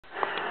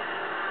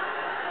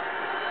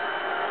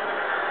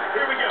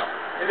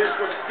and this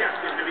was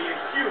destined to be a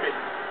human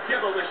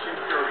demolition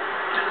derby.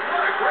 And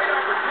what a great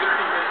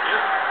opportunity this is,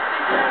 and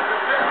he has the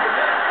best of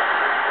it.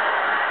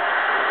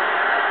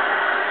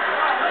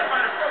 Wow, that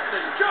might have broken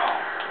his jaw.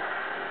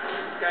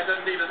 This guy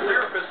doesn't need a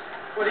therapist.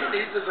 What he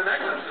needs is an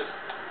exorcist.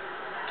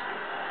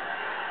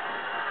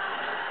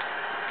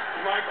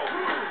 Michael,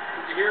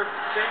 did you hear?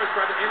 Sheamus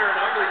tried to enter an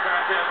ugly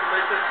contest, and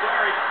they said,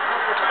 sorry, no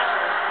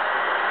professionals.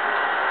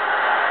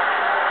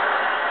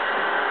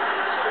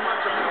 So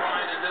much on the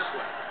line in this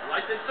one.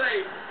 Like they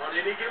say, on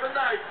any given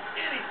night,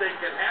 anything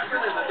can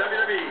happen in the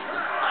WWE.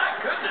 My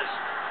goodness,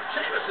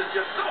 Sheamus is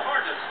just so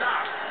hard to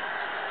stop.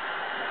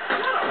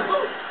 What a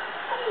move!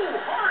 Oh,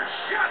 hard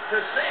shot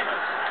to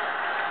Sheamus.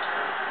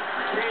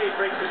 Kane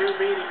brings a new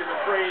meaning to the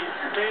phrase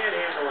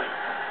manhandling.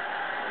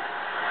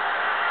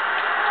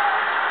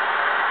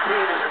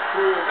 Kane is a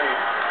cruel man.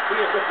 He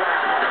has a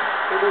black heart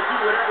and will do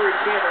whatever he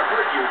can to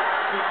hurt you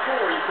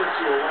before he puts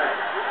you away.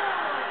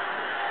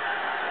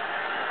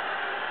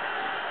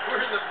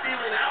 We're in the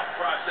feeling out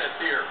process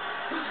here.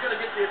 Who's going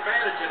to get the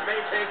advantage and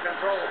maintain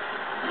control?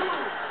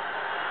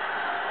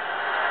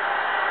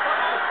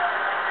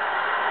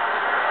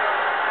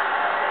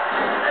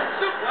 That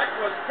suplex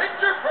was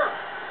picture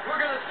perfect. We're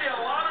going to see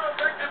a lot of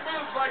effective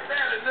moves like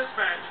that in this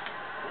match.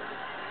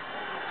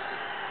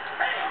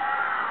 Hey!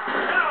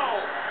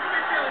 No! You'll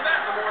be feeling that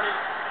in the morning.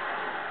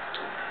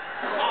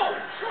 Oh!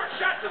 Short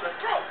shot to the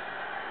throat.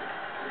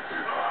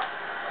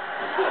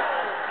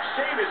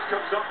 Sheamus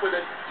comes up with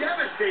a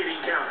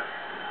devastating counter.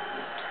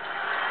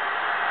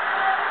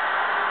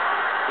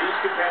 These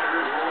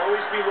competitors will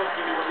always be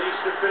looking to release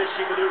their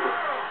finishing maneuver.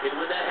 And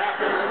when that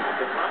happens,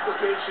 the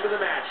complication of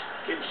the match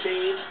can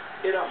change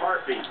in a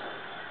heartbeat.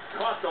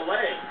 Caught the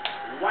leg.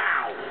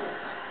 Wow.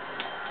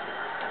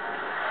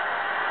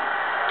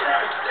 Now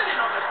he's sitting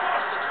on the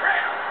Boston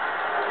Crab.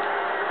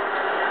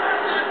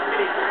 That's it. And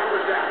he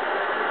powers out.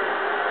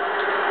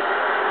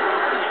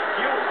 How do you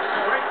feel the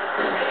strength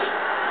of Kane?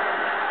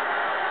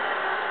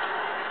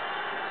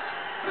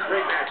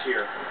 Great match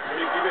here. And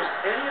if you missed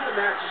any of the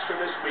matches from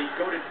this week,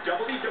 go to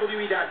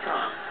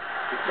WWE.com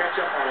to catch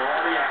up on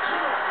all the action.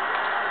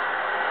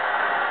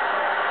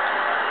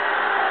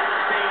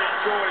 Kane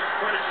enjoys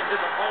punishing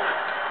his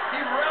opponent. He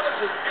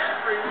relishes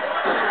every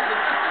one of his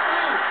sadistic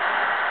moves.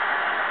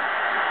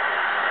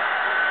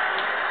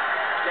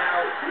 Now,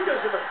 who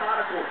does a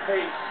methodical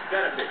pace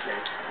benefit,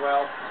 Kane?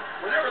 Well,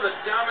 whenever the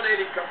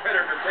dominating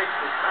competitor takes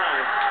his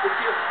time, it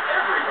gives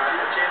everybody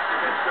a chance to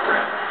catch the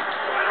rest.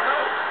 So I don't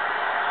know.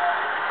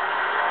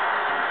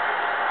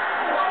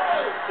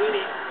 And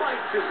he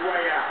fights his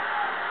way out.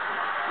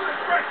 Good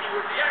striking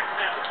with the axe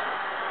handle.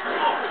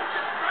 Oh,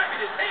 just driving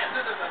his hands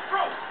into the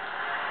throat.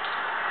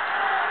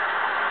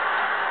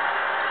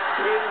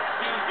 Kane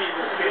sees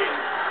evil King,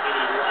 and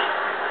he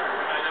likes it.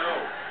 I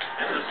know.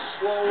 And the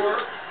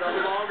slower, the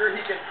longer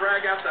he can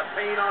drag out the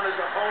pain on his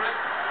opponent,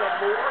 the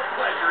more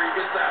pleasure he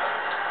gets out of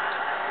it.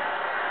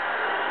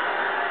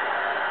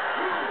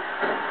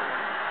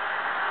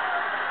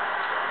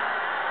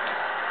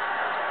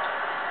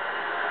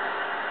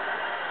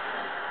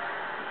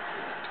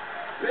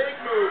 Big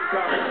move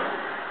coming.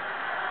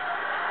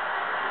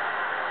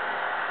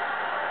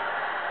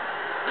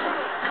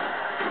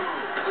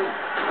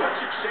 What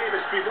should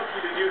Sheamus be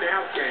looking to do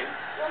now, Kane?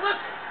 Well,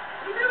 listen,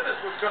 he knew this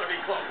was going to be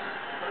close.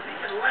 But if he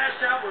can lash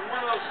out with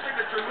one of those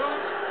signature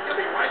moves, he'll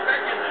be right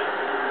back in there.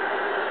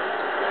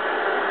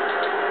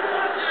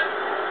 Watch it.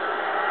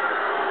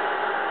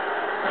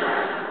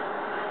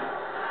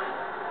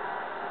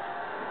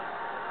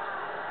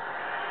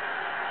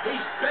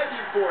 He's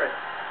begging for it.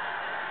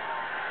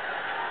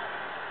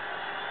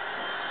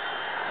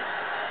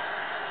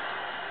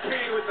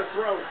 Kane with the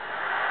throat.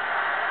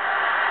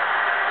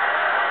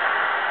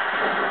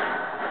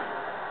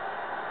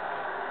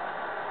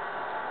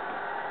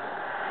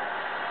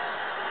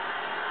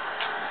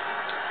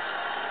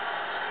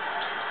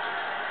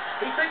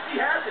 He thinks he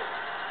has it.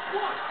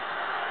 1,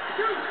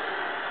 2, 3.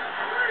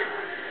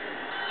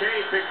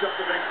 Kane picks up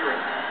the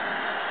victory.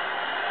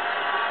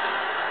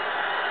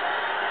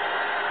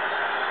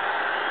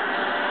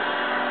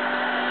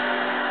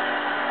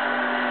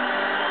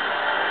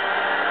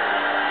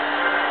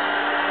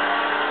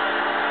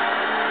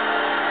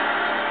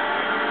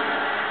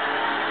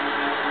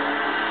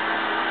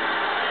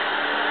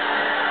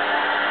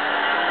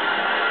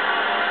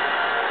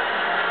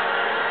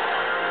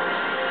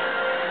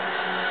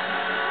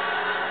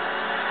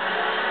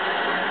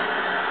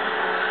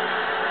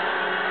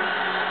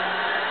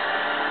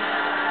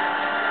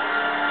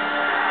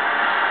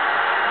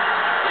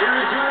 Here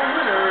is your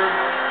winner,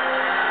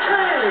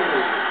 Kane.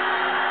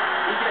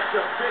 He gets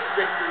a big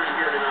victory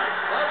here tonight.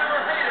 Love him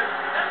or hate him,